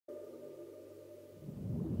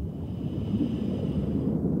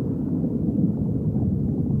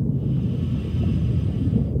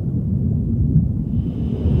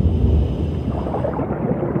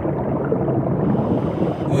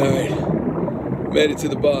Made it to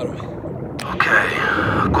the bottom. Okay.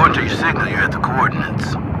 According to your signal, you're at the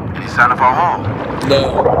coordinates. Any sign of our haul?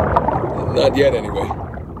 No. Not yet, anyway.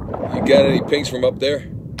 You got any pings from up there?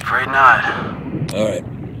 Afraid not. Alright.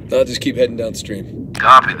 I'll just keep heading downstream.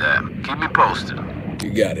 Copy that. Keep me posted.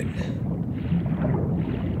 You got it.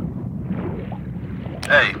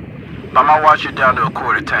 Hey, by my watch, you're down to a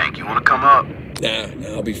quarter tank. You want to come up? Nah,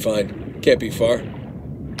 I'll be fine. Can't be far.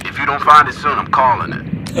 If you don't find it soon, I'm calling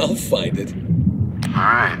it. I'll find it. All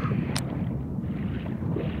right.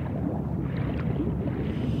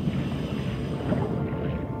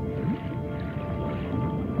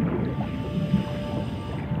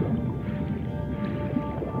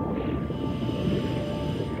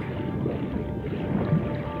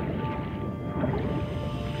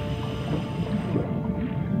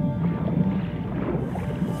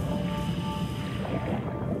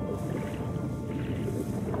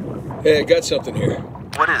 Hey, I got something here.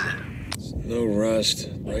 What is it? No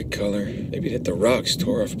rust, bright color. Maybe it hit the rocks,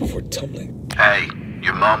 tore off before tumbling. Hey,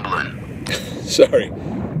 you're mumbling. Sorry.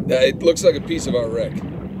 It looks like a piece of our wreck.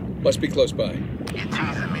 Must be close by. You're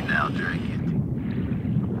teasing me now, Drake.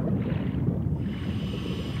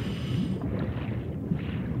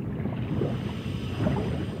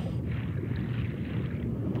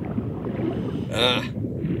 Ah,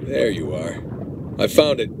 there you are. I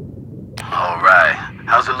found it. All right.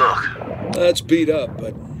 How's it look? It's beat up,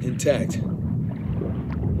 but intact.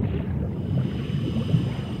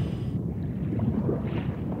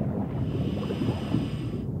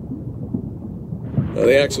 Well,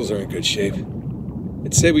 the axles are in good shape.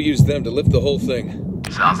 I'd say we use them to lift the whole thing.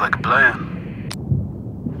 Sounds like a plan.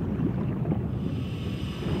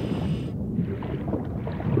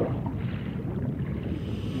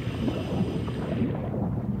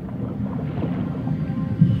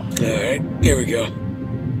 All right, here we go.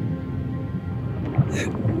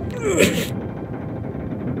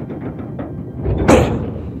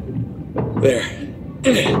 There.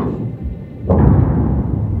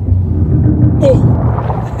 Whoa!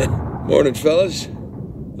 Morning, fellas.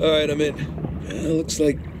 All right, I'm in. Looks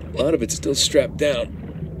like a lot of it's still strapped down.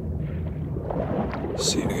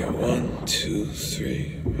 Let's see, we got 1, 2,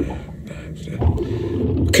 3, 5, 6.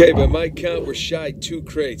 Okay, by my count, we're shy 2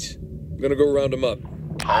 crates. I'm gonna go round them up.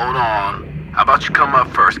 Hold on. How about you come up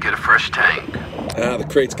first, get a fresh tank? The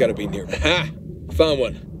crate's gotta be near. Ha! Found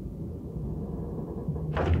one.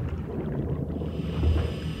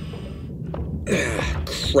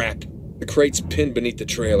 Crap. The crate's pinned beneath the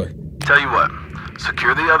trailer. Tell you what,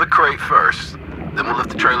 secure the other crate first, then we'll lift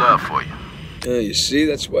the trailer up for you. You see,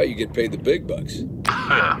 that's why you get paid the big bucks.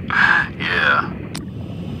 Yeah.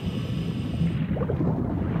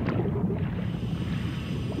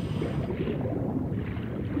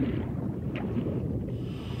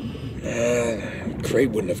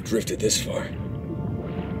 Crate wouldn't have drifted this far.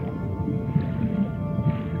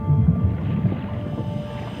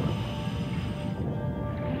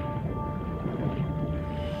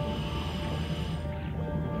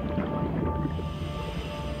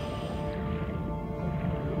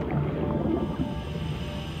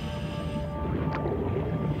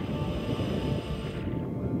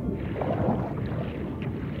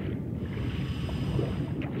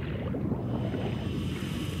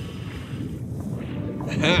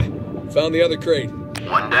 Ha! Found the other crate.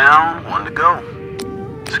 One down, one to go.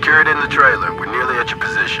 Secure it in the trailer. We're nearly at your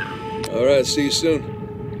position. All right, see you soon.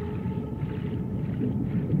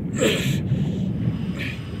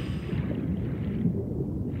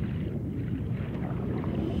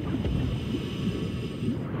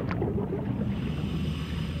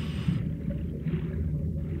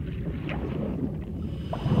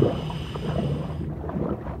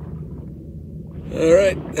 All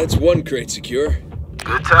right, that's one crate secure.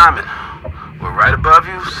 Good timing. We're right above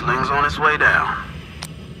you. Sling's on its way down.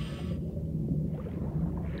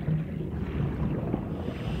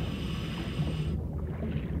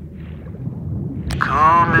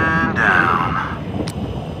 Coming down.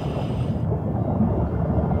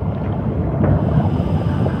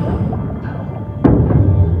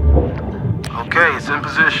 Okay, it's in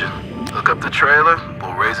position. Look up the trailer.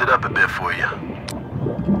 We'll raise it up a bit for you.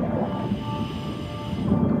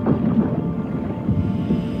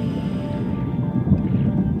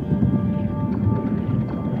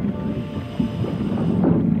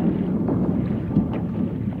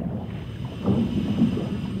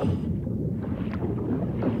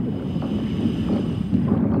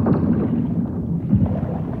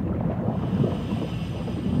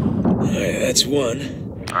 That's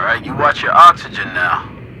one. All right, you watch your oxygen now.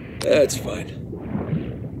 That's fine.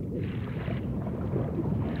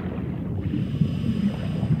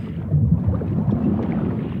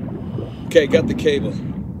 Okay, got the cable.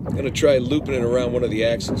 I'm gonna try looping it around one of the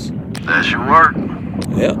axles. That should work.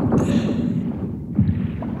 Yeah.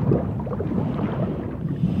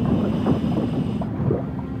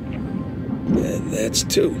 And that's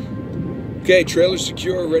 2. Okay, trailer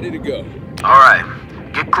secure, ready to go. All right.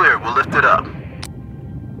 Get clear. We'll lift it up.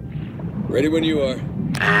 Ready when you are.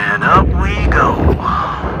 And up we go.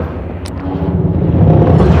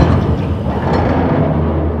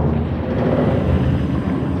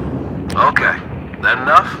 Okay. That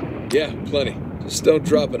enough? Yeah, plenty. Just don't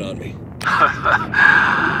drop it on me.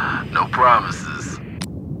 No promises.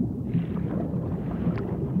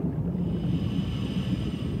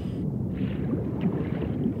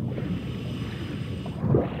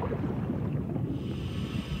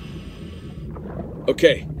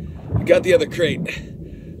 Okay, I got the other crate.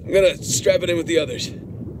 I'm gonna strap it in with the others.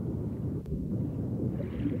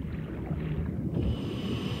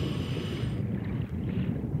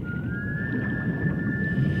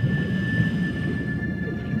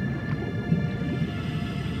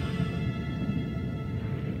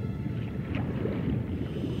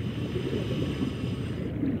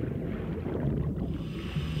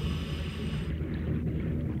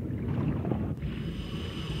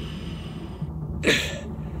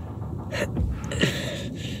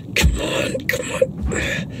 Come on.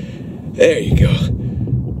 There you go.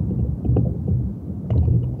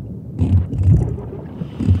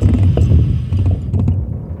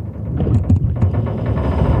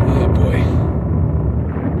 Oh boy.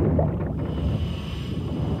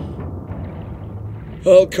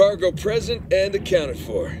 All cargo present and accounted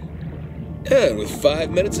for. And with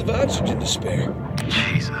 5 minutes of oxygen to spare.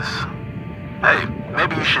 Jesus. Hey,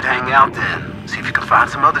 maybe you should hang out then. See if you can find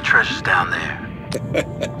some other treasures down there.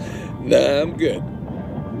 Nah, I'm good.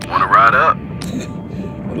 Wanna ride up?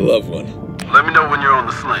 I'd love one. Let me know when you're on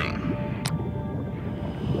the sling.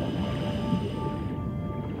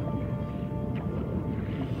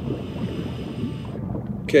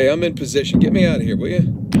 Okay, I'm in position. Get me out of here, will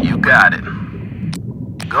you? You got it.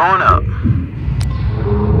 Going up.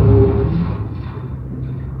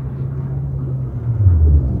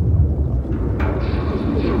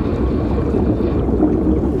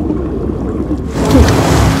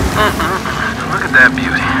 Look at that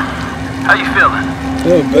beauty. How you feeling?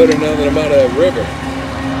 Oh, better now that I'm out of that river.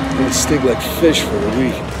 I'm gonna stink like fish for a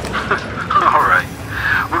week. All right.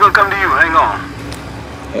 We're gonna come to you. Hang on.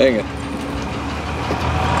 Hang it.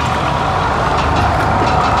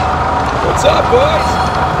 What's up, boys?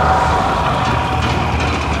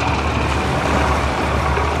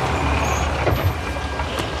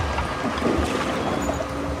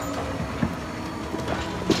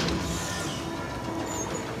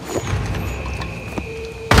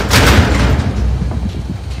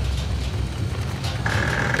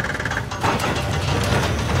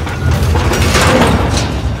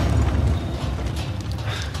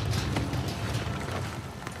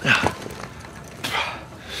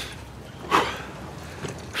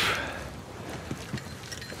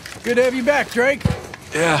 Good to have you back, Drake.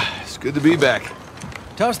 Yeah, it's good to be back.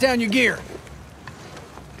 Toss down your gear.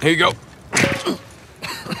 Here you go.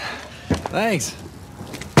 Thanks.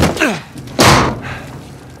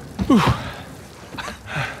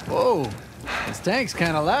 Whoa, this tank's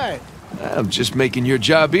kind of light. I'm just making your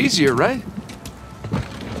job easier, right?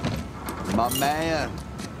 My man.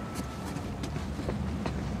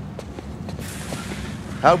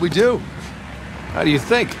 How'd we do? How do you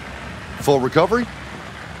think? Full recovery?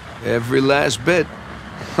 Every last bit.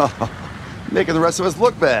 Making the rest of us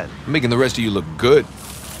look bad. Making the rest of you look good.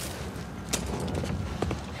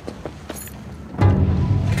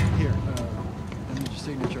 Here, I need your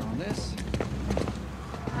signature on this.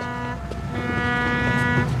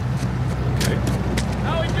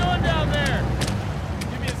 How we doing down there?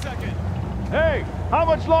 Give me a second. Hey, how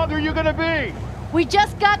much longer are you gonna be? We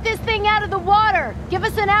just got this thing out of the water. Give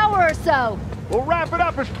us an hour or so. Well, wrap it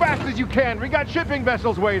up as fast as you can. We got shipping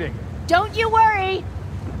vessels waiting. Don't you worry.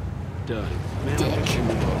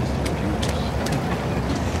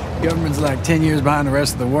 Government's like 10 years behind the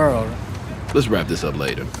rest of the world. Let's wrap this up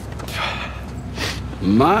later.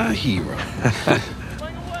 My hero.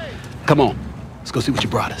 Come on, let's go see what you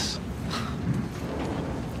brought us.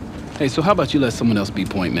 Hey, so how about you let someone else be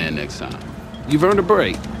point man next time? You've earned a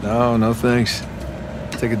break. No thanks.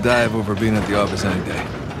 Take a dive over being at the office any day.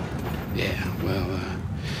 Yeah, well,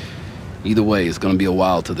 either way, it's gonna be a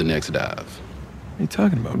while to the next dive. What are you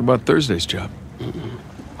talking about? What about Thursday's job?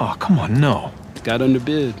 Oh, come on, no. Got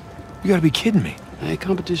underbid. You gotta be kidding me. Hey,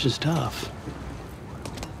 competition's tough.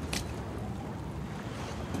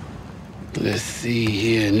 Let's see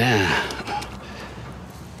here now.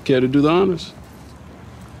 Care to do the honors?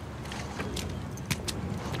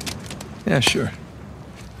 Yeah, sure.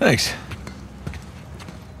 Thanks.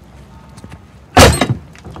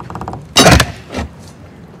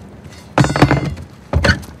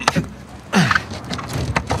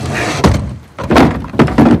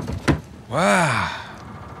 Wow.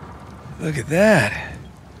 Look at that.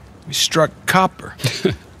 We struck copper.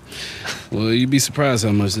 Well, you'd be surprised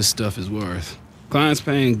how much this stuff is worth. Client's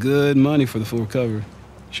paying good money for the full recovery.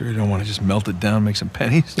 Sure you don't want to just melt it down and make some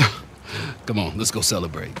pennies? Come on, let's go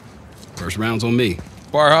celebrate. First round's on me.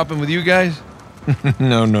 Bar hopping with you guys?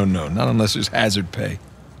 No. Not unless there's hazard pay.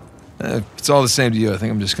 If it's all the same to you, I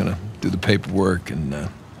think I'm just gonna do the paperwork and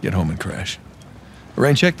get home and crash. A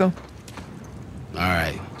rain check, though? All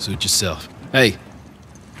right, suit yourself. Hey,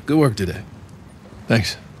 good work today.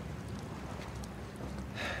 Thanks.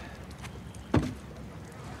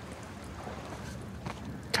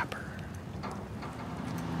 Copper.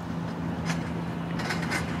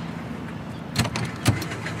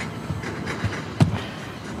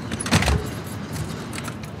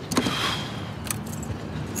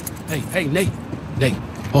 Hey, Nate. Nate,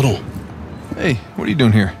 hold on. Hey, what are you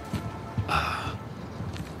doing here?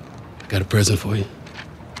 Got a present for you.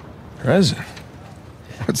 Present?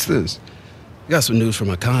 What's this? Got some news from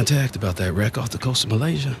my contact about that wreck off the coast of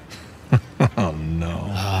Malaysia. Oh,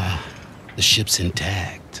 no. The ship's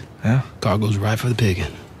intact. Yeah? Cargo's right for the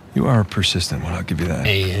picking. You are a persistent one, I'll give you that.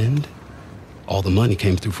 And all the money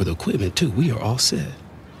came through for the equipment, too. We are all set.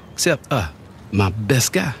 Except, my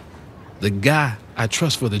best guy. The guy I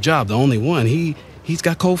trust for the job, the only one. He's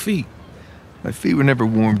got cold feet. My feet were never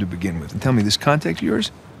warm to begin with. And tell me, this contact of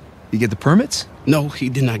yours? You get the permits? No, he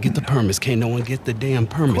did not get the permits. Can't no one get the damn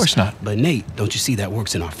permits. Of course not. But Nate, don't you see that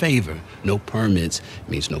works in our favor? No permits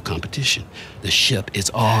means no competition. The ship is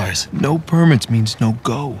ours. No permits means no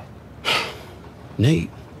go. Nate,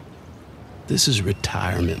 this is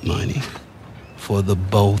retirement money for the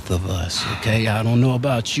both of us, okay? I don't know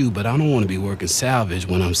about you, but I don't want to be working salvage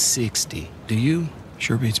when I'm 60. Do you?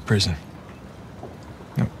 Sure beats prison.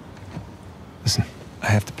 No. Listen, I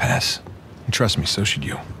have to pass. And trust me, so should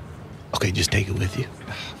you. Okay, just take it with you.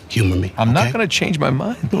 Humor me. I'm not okay? gonna change my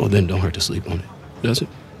mind. No, then don't hurt to sleep on it. Does it?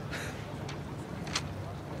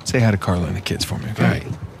 Say hi to Carla and the kids for me, okay? All right.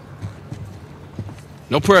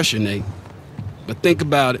 No pressure, Nate. But think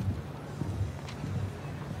about it.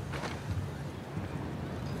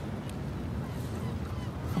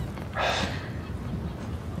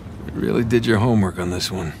 You really did your homework on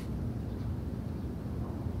this one.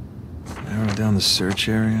 Narrow down the search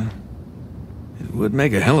area. It would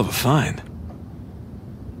make a hell of a find.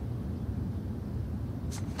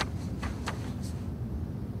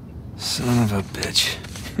 Son of a bitch.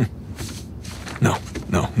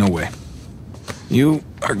 No way. You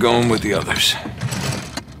are going with the others.